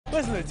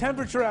Listen, the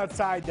temperature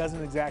outside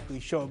doesn't exactly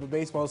show it, but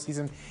baseball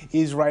season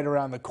is right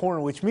around the corner,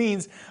 which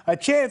means a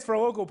chance for a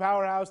local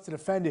powerhouse to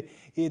defend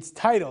its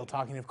title.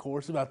 Talking, of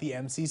course, about the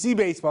MCC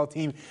baseball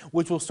team,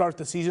 which will start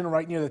the season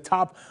right near the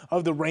top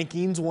of the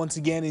rankings once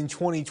again in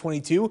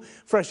 2022.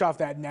 Fresh off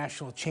that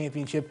national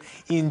championship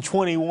in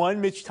 21,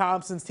 Mitch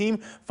Thompson's team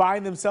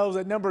find themselves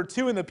at number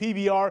 2 in the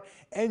PBR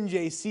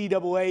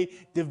NJCAA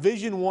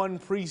Division I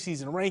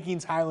preseason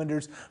rankings.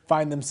 Highlanders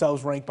find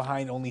themselves ranked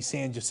behind only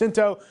San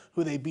Jacinto,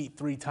 who they beat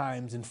 3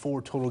 times in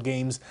 4 total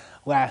games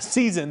last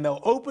season.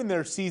 They'll open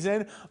their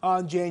season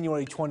on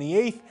January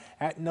 28th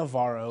at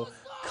Navarro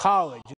College.